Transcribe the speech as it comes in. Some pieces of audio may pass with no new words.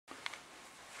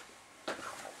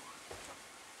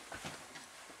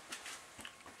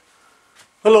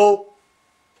Hello,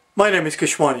 my name is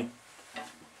Keshwani.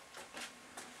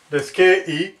 That's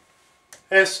Keshwani,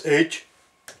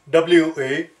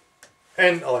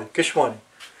 Keshwani.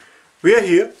 We are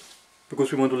here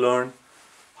because we want to learn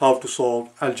how to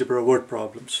solve algebra word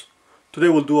problems. Today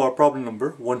we'll do our problem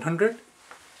number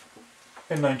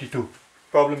 192.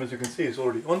 Problem, as you can see, is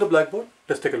already on the blackboard.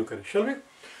 Let's take a look at it, shall we?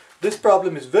 This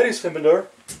problem is very similar.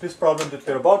 This problem that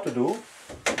we're about to do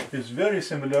is very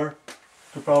similar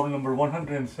to problem number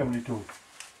 172.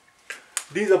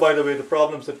 These are, by the way, the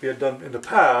problems that we had done in the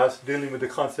past dealing with the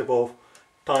concept of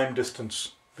time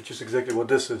distance, which is exactly what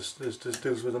this is. This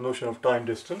deals with the notion of time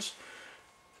distance.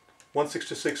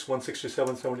 166,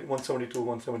 167, 172,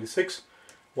 176,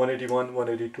 181,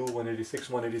 182, 186,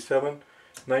 187,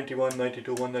 91,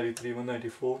 92, 193,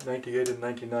 194, 98 and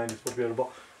 99 is what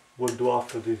we'll do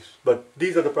after this. But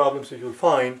these are the problems that you'll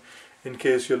find in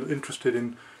case you're interested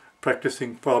in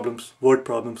practicing problems, word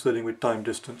problems dealing with time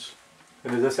distance.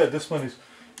 And as I said, this one is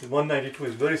 192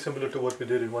 is very similar to what we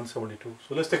did in 172.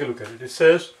 So let's take a look at it. It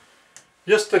says,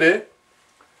 yesterday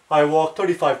I walked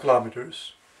 35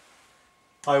 kilometers.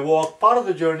 I walked part of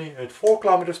the journey at 4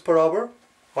 kilometers per hour.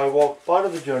 I walked part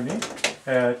of the journey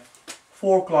at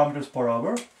 4 kilometers per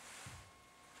hour.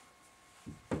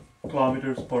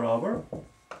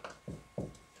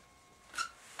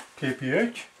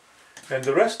 kph. And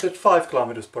the rest at 5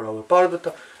 kilometers per hour. Part of the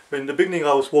time, in the beginning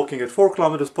I was walking at 4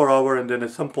 kilometers per hour, and then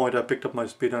at some point I picked up my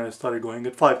speed and I started going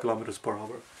at 5 kilometers per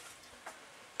hour.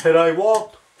 Had I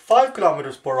walked 5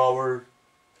 kilometers per hour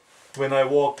when I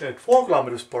walked at 4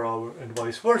 kilometers per hour and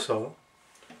vice versa,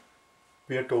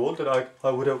 we are told that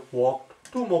I would have walked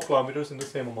 2 more kilometers in the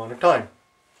same amount of time.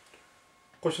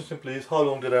 Question simply is, how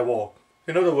long did I walk?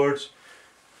 In other words,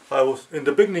 in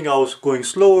the beginning I was going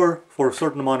slower for a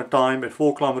certain amount of time at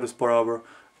 4 kilometers per hour.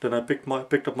 Then I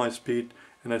picked up my speed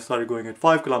and I started going at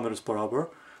 5 kilometers per hour.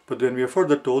 But then we are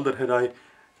further told that had I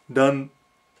done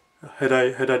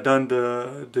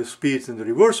the speeds in the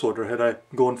reverse order, had I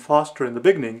gone faster in the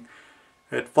beginning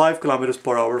at 5 kilometers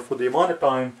per hour for the amount of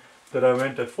time that I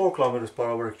went at 4 kilometers per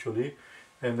hour actually,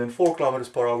 and then 4 kilometers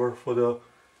per hour for the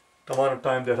amount of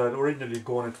time that I had originally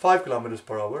gone at 5 kilometers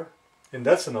per hour, in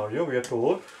that scenario we are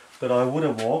told that I would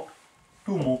have walked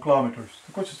 2 more kilometers.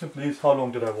 The question simply is, how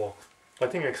long did I walk? I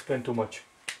think I explained too much.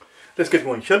 Let's get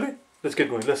going, shall we? Let's get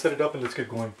going. Let's set it up and let's get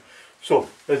going. So,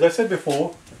 as I said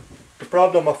before, the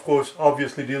problem, of course,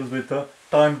 obviously deals with the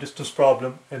time distance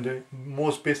problem, and the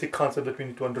most basic concept that we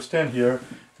need to understand here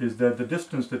is that the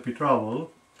distance that we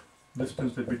travel has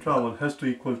to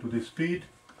equal to the speed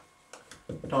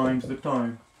times the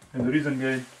time. And the reason we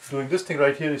are doing this thing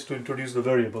right here is to introduce the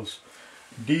variables.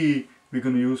 D we're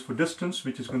going to use for distance,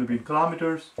 which is going to be in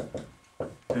kilometers,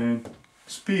 and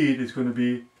speed is going to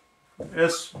be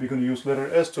S. We're going to use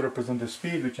letter S to represent the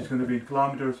speed, which is going to be in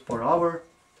kilometers per hour,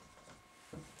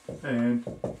 and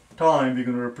time we're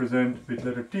going to represent with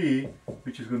letter T,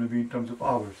 which is going to be in terms of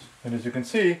hours. And as you can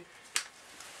see,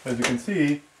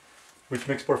 which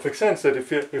makes perfect sense, that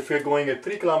if we're going at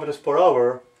 3 kilometers per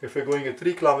hour, let's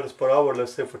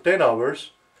say for 10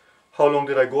 hours, how long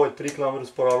did I go at 3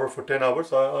 kilometers per hour for 10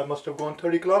 hours? I must have gone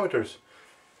 30 kilometers.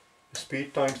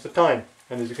 Speed times the time.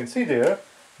 And as you can see there,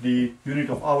 the unit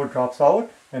of hour drops out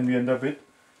and we end up with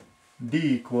D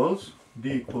equals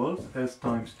S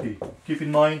times T. Keep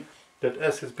in mind that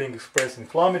S is being expressed in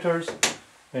kilometers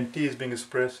and T is being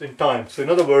expressed in time. So in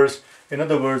other words,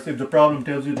 if the problem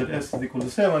tells you that S is equal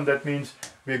to 7, that means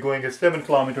we are going at 7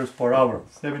 kilometers per hour.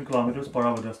 7 kilometers per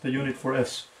hour, that's the unit for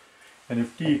S. And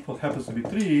if T happens to be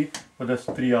 3, well, that's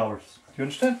 3 hours. Do you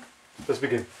understand? Let's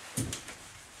begin.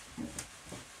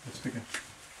 Just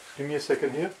give me a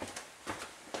second here.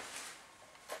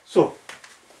 So,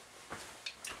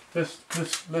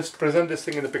 let's present this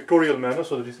thing in a pictorial manner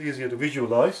so that it's easier to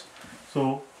visualize.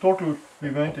 So, total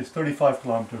event is 35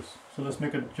 kilometers. So let's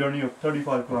make a journey of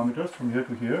 35 kilometers from here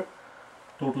to here.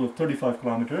 Total of 35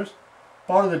 kilometers.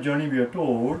 Part of the journey we are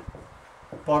told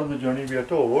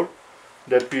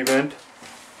that we went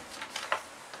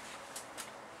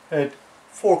at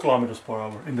 4 kilometers per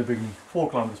hour in the beginning, 4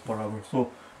 kilometers per hour.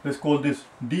 So let's call this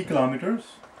D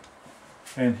kilometers,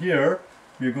 and here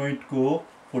we are going to go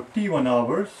for T1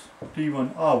 hours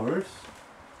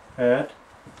at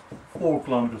 4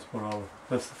 kilometers per hour.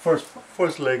 That's the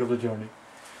first leg of the journey.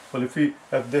 Well, if we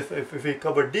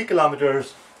cover D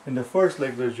kilometers in the first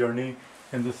leg of the journey,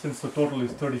 and since the total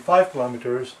is 35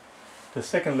 kilometers, the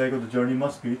second leg of the journey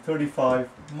must be 35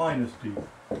 minus D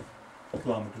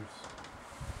kilometers.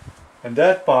 And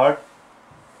that part,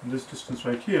 this distance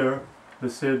right here,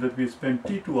 let's say that we spent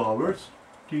T2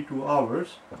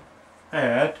 hours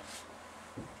at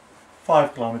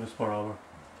 5 kilometers per hour.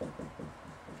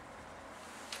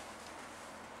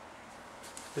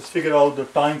 let's figure out the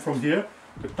time from here.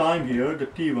 The time here, the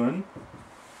T1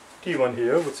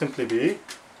 here would simply be,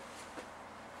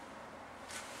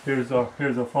 here's our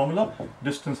formula.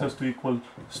 Distance has to equal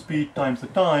speed times the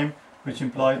time, which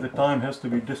implies the time has to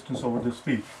be distance over the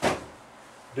speed.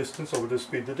 Distance over the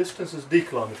speed. The distance is d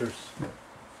kilometers.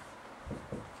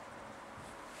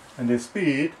 And the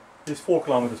speed is 4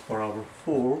 kilometers per hour.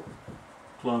 4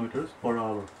 kilometers per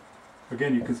hour.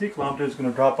 Again, you can see kilometers is going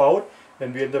to drop out,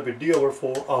 and we end up with d over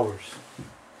 4 hours.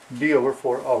 D over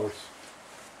 4 hours.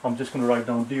 I'm just going to write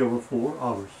down d over 4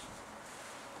 hours.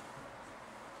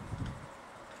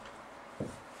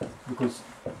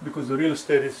 Because the real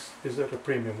estate is at a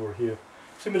premium over here.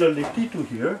 Similarly, T2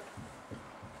 here,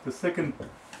 the second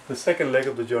leg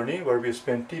of the journey where we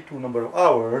spend T2 number of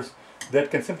hours,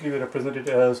 that can simply be represented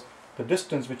as the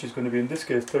distance, which is going to be in this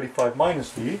case 35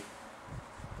 minus d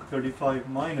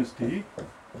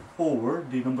over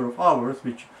the number of hours,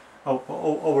 which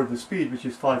over the speed, which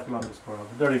is 5 kilometers per hour.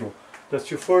 There you go. That's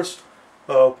your first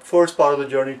part of the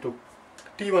journey took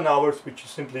T1 hours, which is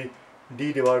simply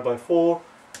d divided by 4.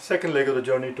 Second leg of the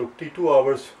journey took T2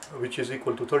 hours, which is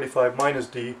equal to 35 minus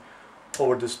d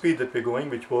over the speed that we're going,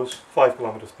 which was 5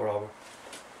 kilometers per hour.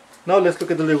 Now let's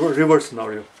look at the reverse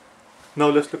scenario.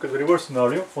 On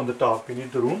the top, we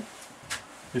need the room.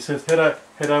 It says, had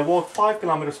I walked 5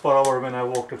 kilometers per hour when I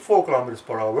walked at 4 kilometers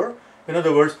per hour. In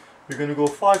other words, we're going to go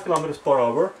 5 kilometers per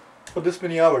hour for this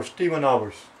many hours, T1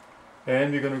 hours.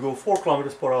 And we're going to go 4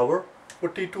 kilometers per hour for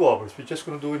T2 hours. We're just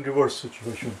going to do in reverse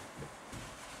situation.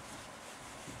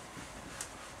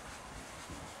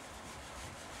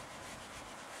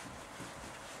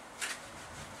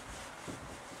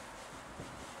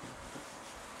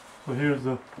 So here's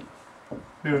the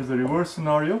reverse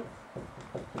scenario.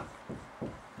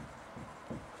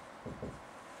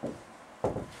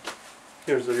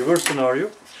 Here's the reverse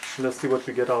scenario. Let's see what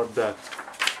we get out of that.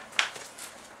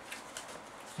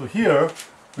 So here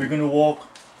we're going to walk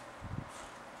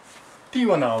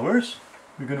T1 hours.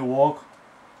 We're going to walk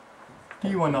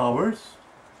T1 hours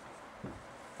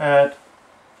at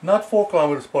not 4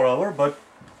 kilometers per hour but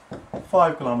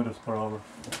 5 kilometers per hour.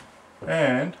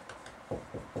 And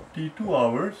T2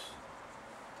 hours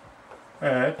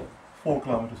at 4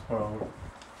 kilometers per hour.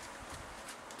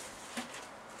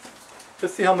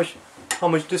 Let's see how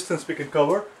much distance we can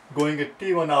cover going at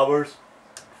T1 hours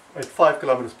at 5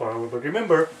 kilometers per hour. But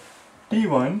remember,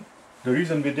 T1, the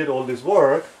reason we did all this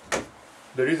work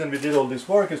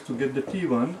is to get the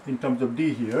T1 in terms of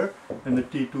d here and the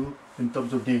T2 in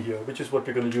terms of d here, which is what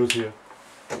we're going to use here.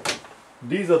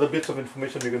 These are the bits of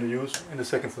information we're going to use in the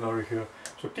second scenario here.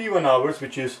 So T1 hours,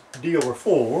 which is d over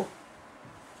 4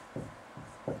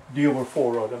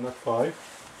 rather, not 5,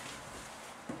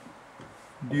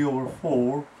 d over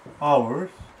 4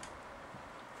 hours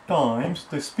times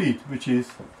the speed, which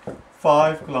is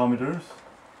 5 kilometers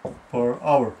per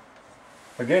hour.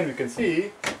 Again, we can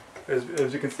see, as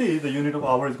you can see, the unit of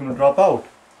hour is going to drop out.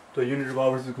 The unit of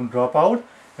hours is going to drop out,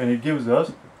 and it gives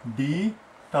us d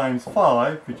times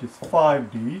 5, which is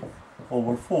 5d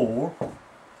over 4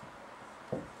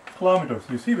 kilometers.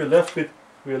 You see, we are left with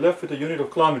the unit of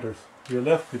kilometers. Now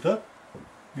let's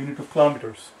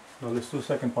do the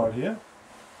second part here.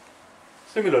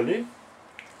 Similarly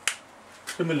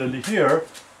here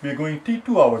we are going T2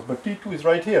 hours, but T2 is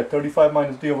right here, 35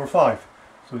 minus d over 5.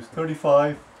 So it's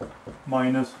 35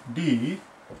 minus d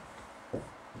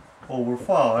over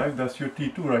 5. That's your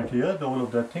T2 right here, the whole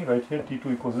of that thing right here.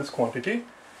 T2 equals this quantity.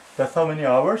 That's how many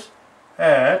hours?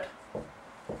 At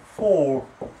 4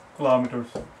 kilometers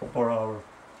per hour.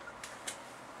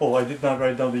 Oh, I did not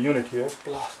write down the unit here.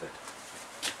 Blast it.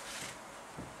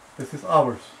 This is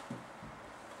hours.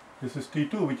 This is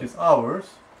T2, which is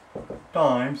hours,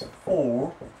 times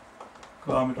 4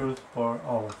 kilometers per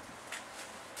hour.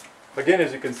 Again,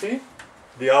 as you can see,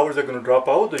 the hours are going to drop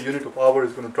out, the unit of hour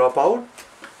is going to drop out,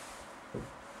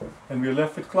 and we're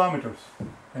left with kilometers.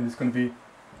 And it's going to be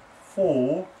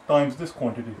 4 times this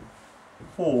quantity.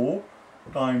 4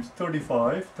 times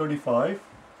 35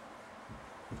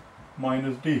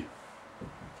 minus d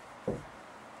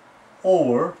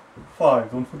over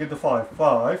 5. Don't forget the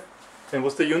 5. And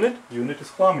what's the unit? Unit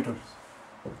is kilometers.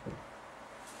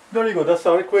 There you go. That's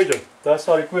our equation.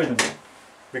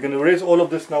 We're going to erase all of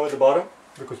this now at the bottom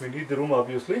because we need the room,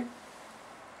 obviously.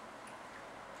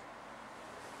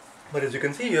 But as you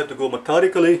can see, you have to go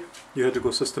methodically, you have to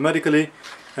go systematically,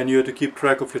 and you have to keep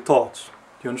track of your thoughts.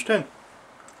 Do you understand?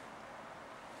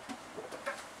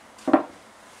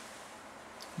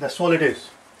 That's all it is.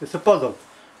 It's a puzzle,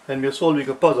 and we're solving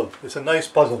a puzzle. It's a nice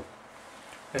puzzle,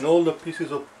 and all the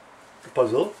pieces of the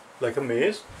puzzle, like a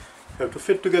maze, have to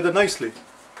fit together nicely.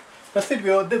 That's it. We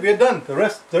are done. The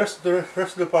rest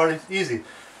of the part is easy.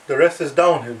 The rest is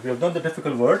downhill. We have done the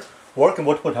difficult work. And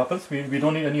what happens? We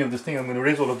don't need any of this thing. I'm going to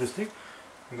erase all of this thing.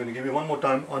 I'm going to give you one more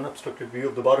time unobstructed view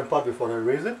of the bottom part before I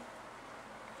erase it.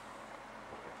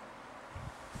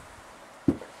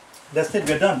 That's it.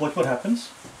 We're done. Watch what happens.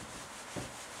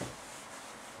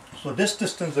 So this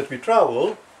distance that we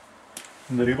travel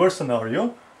in the reverse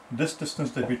scenario, this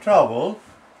distance that we travel,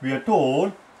 we are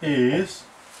told is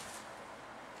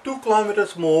 2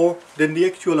 kilometers more than the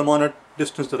actual amount of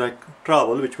distance that I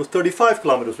traveled, which was 35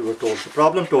 kilometers. We were told. The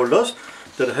problem told us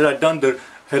that had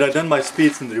I done my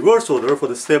speeds in the reverse order for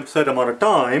the same set amount of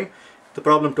time, the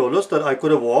problem told us that I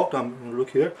could have walked, I'm going to look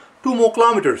here, 2 more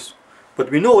kilometers. But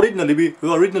we know originally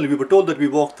we were told that we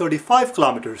walked 35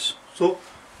 kilometers. So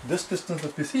this distance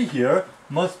that we see here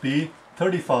must be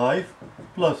 35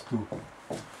 plus 2.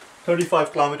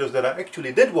 35 kilometers that I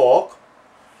actually did walk,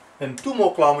 and 2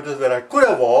 more kilometers that I could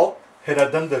have walked had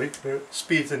I done the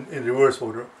speeds in reverse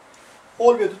order.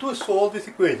 All we have to do is solve this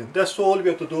equation. That's all we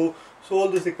have to do,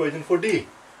 solve this equation for D.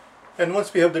 And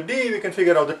once we have the D, we can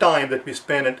figure out the time that we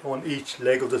spend on each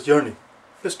leg of this journey.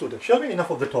 Let's do that, shall we? Enough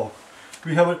of the talk.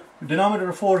 We have a denominator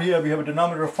of 4 here, we have a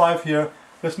denominator of 5 here.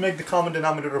 Let's make the common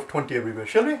denominator of 20 everywhere,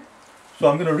 shall we? So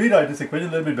I'm going to rewrite this equation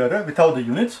a little bit better without the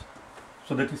units,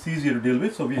 so that it's easier to deal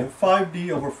with. So we have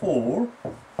 5D over 4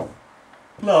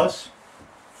 plus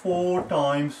 4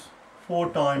 times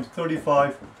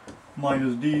 35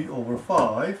 minus D over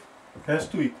 5 has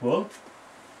to equal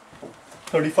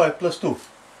 35 plus 2,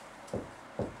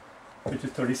 which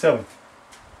is 37.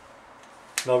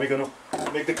 Now we're going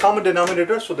to make the common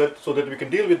denominator so that we can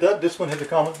deal with that. This one has a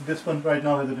common. This one right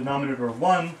now has a denominator of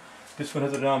 1. This one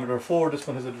has a denominator of 4. This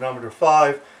one has a denominator of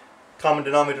 5. Common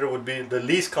denominator would be, the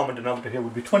least common denominator here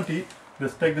would be 20.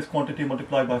 Let's take this quantity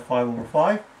multiplied by 5 over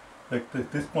 5.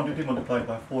 Like this quantity multiplied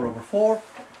by 4 over 4.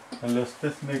 And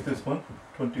let's make this one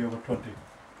 20 over 20.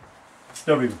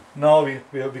 There we go. Now we're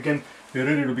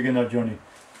ready to begin our journey.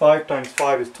 5 times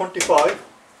 5 is 25.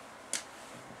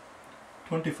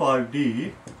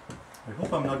 25D, I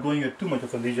hope I'm not going at too much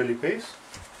of a leisurely pace.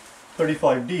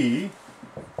 35D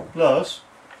plus,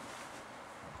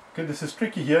 okay, this is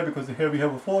tricky here because here we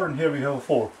have a 4 and here we have a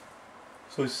 4.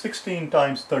 So it's 16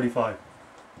 times 35.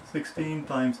 16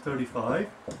 times 35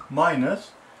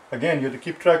 minus, again you have to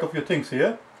keep track of your things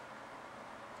here,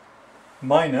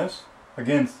 minus,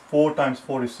 again 4 times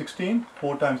 4 is 16,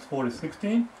 4 times 4 is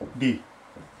 16, D.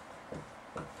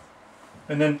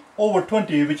 And then over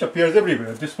 20, which appears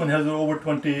everywhere. This one has an over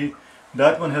 20,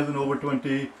 that one has an over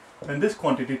 20, and this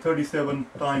quantity 37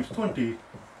 times 20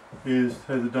 has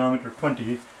a denominator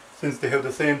 20. Since they have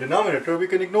the same denominator, we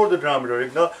can ignore the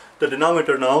denominator. The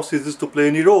denominator now ceases to play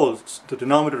any roles. The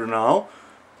denominator now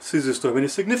ceases to have any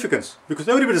significance because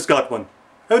everybody's got one.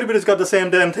 Everybody's got the same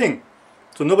damn thing.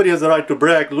 So nobody has the right to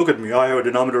brag, look at me, I have a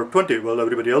denominator of 20. Well,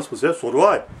 everybody else was there, so do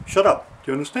I. Shut up.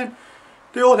 Do you understand?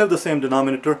 They all have the same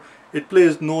denominator. It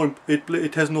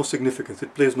has no significance.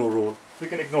 It plays no role. We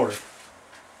can ignore it.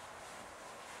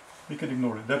 We can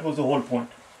ignore it. That was the whole point.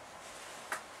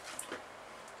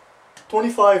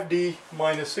 25D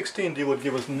minus 16D would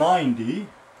give us 9D.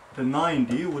 The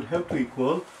 9D would have to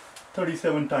equal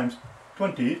 37 times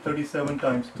 20. 37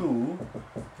 times 2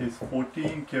 is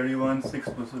 14. Carry 1. 6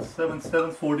 plus 7.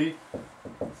 740.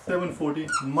 740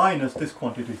 minus this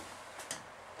quantity.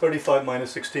 35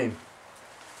 minus 16.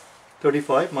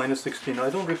 35 minus 16. I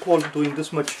don't recall doing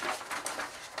this much.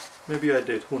 Maybe I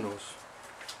did. Who knows?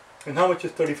 And how much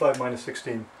is 35 minus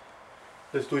 16?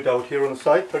 Let's do it out here on the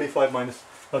side.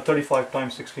 35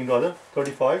 times 16 rather.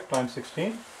 35 times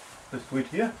 16. Let's do it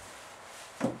here.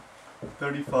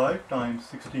 35 times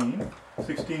 16.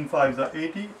 16 5s are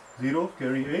 80. 0.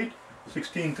 Carry 8.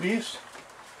 16 3s.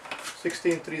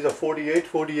 16 3s are 48.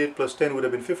 48 plus 10 would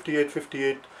have been 58.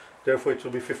 58. Therefore it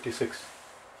will be 56.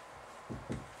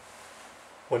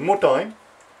 One more time,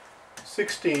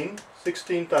 16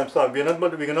 times 5. We're not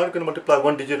going to multiply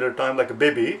one digit at a time like a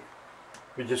baby.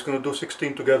 We're just going to do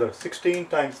 16 together. 16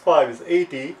 times 5 is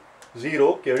 80,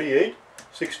 0, carry 8.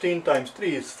 16 times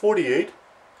 3 is 48,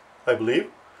 I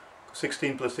believe.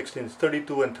 16 plus 16 is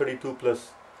 32, and 32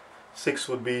 plus 6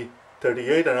 would be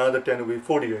 38, and another 10 would be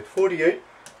 48. 48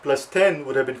 plus 10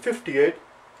 would have been 58.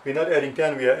 We're not adding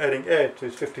 10, we are adding 8, so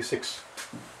it's 56.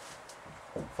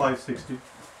 560.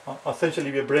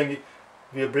 Essentially, we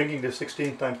are bringing the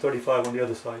 16 times 35 on the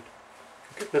other side.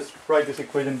 Okay, let's write this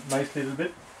equation nicely a little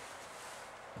bit.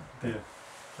 There.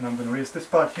 And I'm going to erase this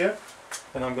part here,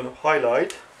 and I'm going to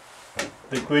highlight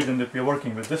the equation that we are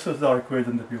working with. This is our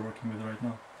equation that we are working with right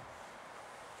now.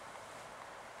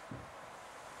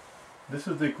 This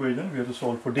is the equation we have to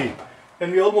solve for D.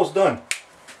 And we're almost done.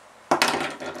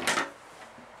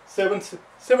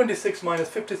 76 minus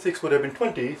 56 would have been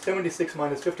 20. 76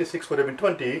 minus 56 would have been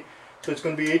 20. So it's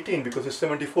going to be 18 because it's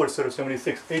 74 instead of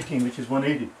 76. 18, which is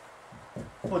 180.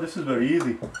 Oh, this is very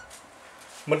easy.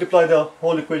 Multiply the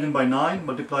whole equation by 9.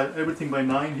 Multiply everything by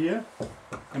 9 here.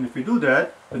 And if we do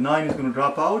that, the 9 is going to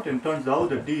drop out, and turns out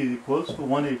that D is equals to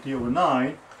 180 over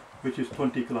 9, which is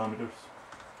 20 kilometers.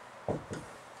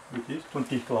 Which is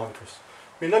 20 kilometers.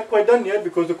 We're not quite done yet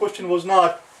because the question was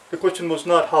not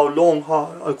how long,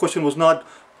 the question was not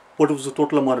what was the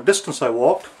total amount of distance I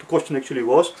walked. The question actually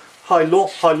was how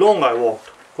long I walked.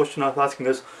 The question I was asking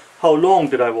is how long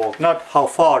did I walk, not how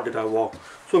far did I walk.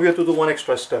 So we have to do one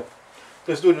extra step.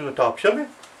 Let's do it on the top, shall we?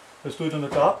 Let's do it on the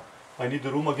top. I need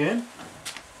the room again.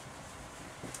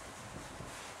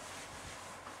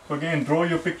 So again, draw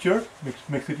your picture.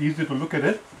 Makes it easy to look at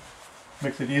it.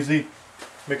 Makes it easy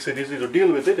to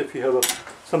deal with it if you have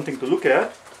something to look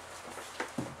at.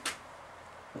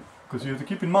 Because you have to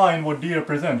keep in mind what D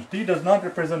represents. D does not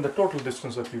represent the total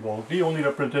distance that we walked. D only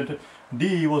represented,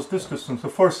 D was this distance, the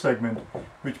first segment,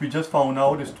 which we just found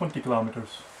out is 20 kilometers.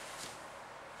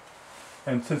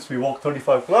 And since we walked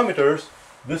 35 kilometers,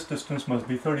 this distance must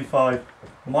be 35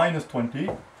 minus 20,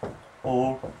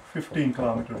 or 15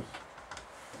 kilometers.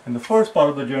 In the first part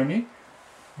of the journey,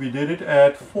 we did it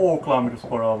at 4 kilometers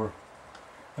per hour.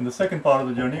 In the second part of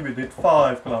the journey, we did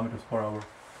 5 kilometers per hour.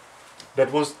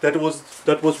 That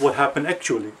was what happened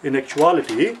actually. In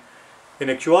actuality,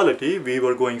 we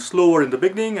were going slower in the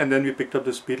beginning, and then we picked up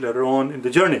the speed later on in the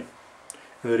journey.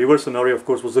 And the reverse scenario, of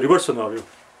course, was the reverse scenario.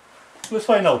 Let's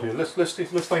find out here.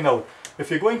 Let's find out. If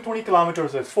you're going 20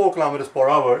 kilometers at 4 kilometers per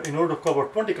hour, in order to cover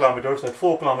 20 kilometers at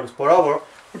 4 kilometers per hour,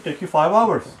 it would take you 5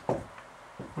 hours. It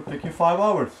would take you 5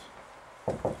 hours.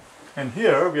 And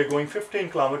here we are going 15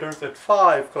 kilometers at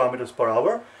 5 kilometers per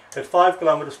hour. At 5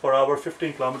 kilometers per hour,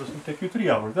 15 kilometers will take you 3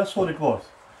 hours. That's all it was.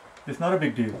 It's not a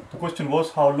big deal. The question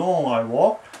was how long I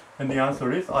walked, and the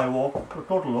answer is I walked a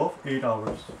total of 8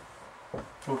 hours.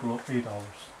 Total of 8 hours.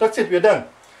 That's it, we are done.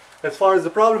 As far as the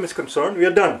problem is concerned, we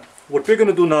are done. What we're going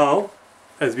to do now,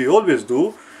 as we always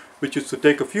do, which is to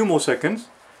take a few more seconds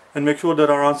and make sure that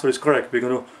our answer is correct. We're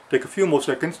going to take a few more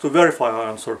seconds to verify our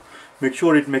answer. Make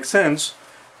sure it makes sense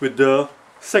with the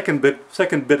second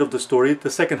bit of the story,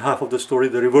 the second half of the story,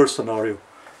 the reverse scenario.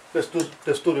 Let's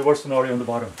do reverse scenario on the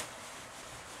bottom.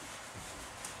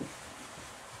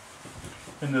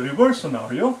 In the reverse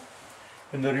scenario,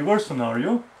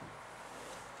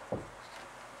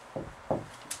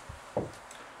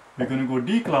 we're going to go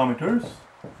D kilometers,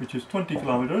 which is 20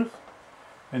 kilometers,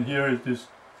 and here is this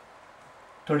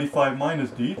 35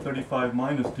 minus D,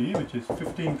 which is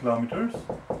 15 kilometers.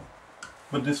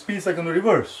 But the speeds are going to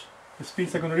reverse.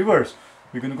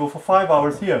 We're going to go for 5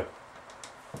 hours here.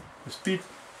 The speeds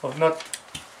are going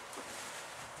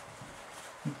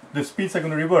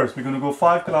to reverse. We're going to go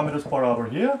 5 kilometers per hour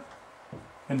here,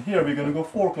 and here we're going to go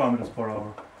 4 kilometers per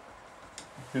hour.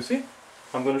 You see?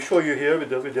 I'm going to show you here with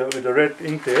the red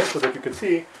ink there so that you can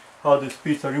see how the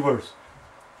speeds are reversed.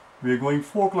 We're going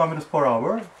 4 kilometers per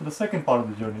hour for the second part of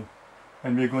the journey,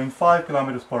 and we're going 5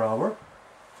 kilometers per hour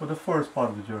for the first part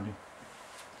of the journey.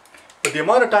 But the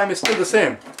amount of time is still the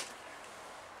same.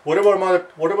 Whatever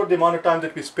the amount of time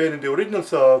that we spent in the original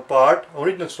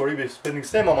story, we're spending the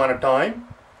same amount of time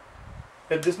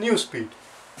at this new speed.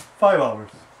 5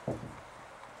 hours.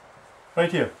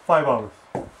 Right here, 5 hours.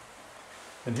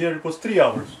 And here it was 3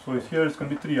 hours, so here it's going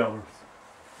to be 3 hours.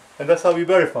 And that's how we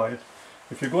verify it.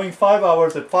 If you're going 5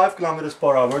 hours at 5 kilometers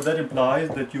per hour, that implies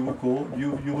that you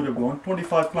would have gone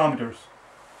 25 kilometers.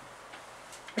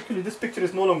 Actually, this picture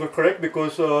is no longer correct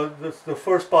because this the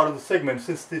first part of the segment,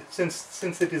 since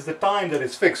it is the time that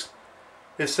is fixed.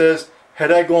 It says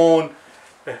had I gone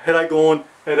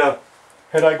at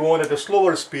a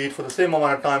slower speed for the same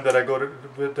amount of time that I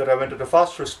went at a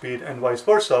faster speed, and vice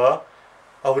versa,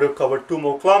 I would have covered 2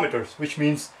 more kilometers, which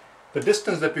means the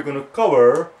distance that we're going to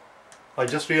cover, I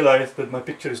just realized that my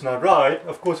picture is not right.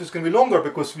 Of course, it's going to be longer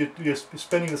because we're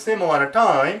spending the same amount of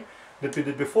time that we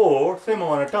did before, same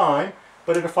amount of time,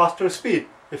 but at a faster speed.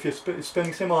 If you're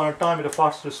spending the same amount of time at a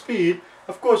faster speed,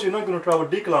 of course you're not going to travel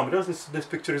d kilometers. This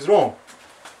picture is wrong.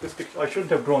 I shouldn't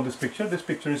have drawn this picture. This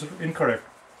picture is incorrect.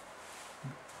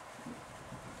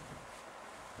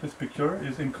 This picture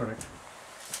is incorrect.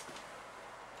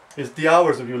 It's the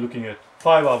hours that you're looking at.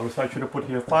 5 hours. I should have put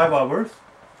here 5 hours.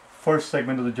 First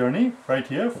segment of the journey, right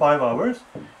here, 5 hours.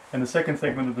 And the second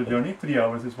segment of the journey, 3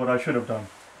 hours is what I should have done.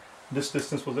 This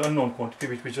distance was the unknown quantity,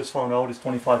 which we just found out is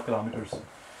 25 kilometers.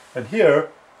 And here,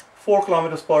 4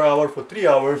 kilometers per hour for 3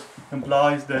 hours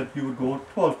implies that you would go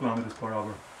 12 kilometers per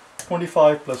hour.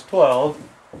 25 plus 12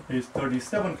 is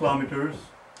 37 kilometers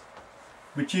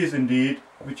which is indeed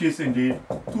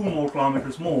 2 more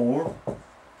kilometers more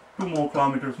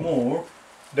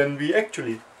than we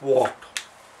actually walked,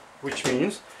 which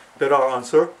means that our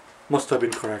answer must have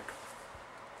been correct.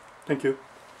 Thank you.